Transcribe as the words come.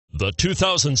The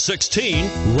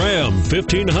 2016 Ram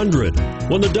 1500.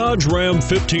 When the Dodge Ram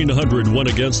 1500 went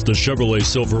against the Chevrolet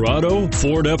Silverado,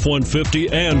 Ford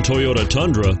F-150, and Toyota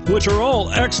Tundra, which are all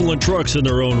excellent trucks in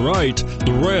their own right,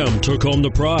 the Ram took home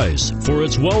the prize for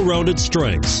its well-rounded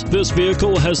strengths. This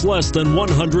vehicle has less than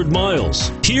 100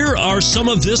 miles. Here are some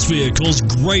of this vehicle's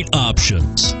great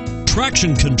options: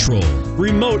 traction control,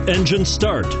 remote engine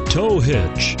start, tow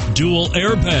hitch, dual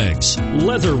airbags,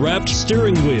 leather-wrapped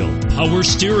steering wheel, power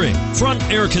steering, front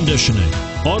air conditioning,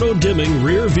 auto-dimming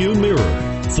rear view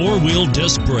mirror, four-wheel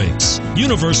disc brakes,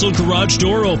 universal garage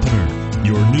door opener.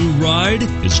 Your new ride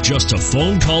is just a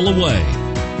phone call away.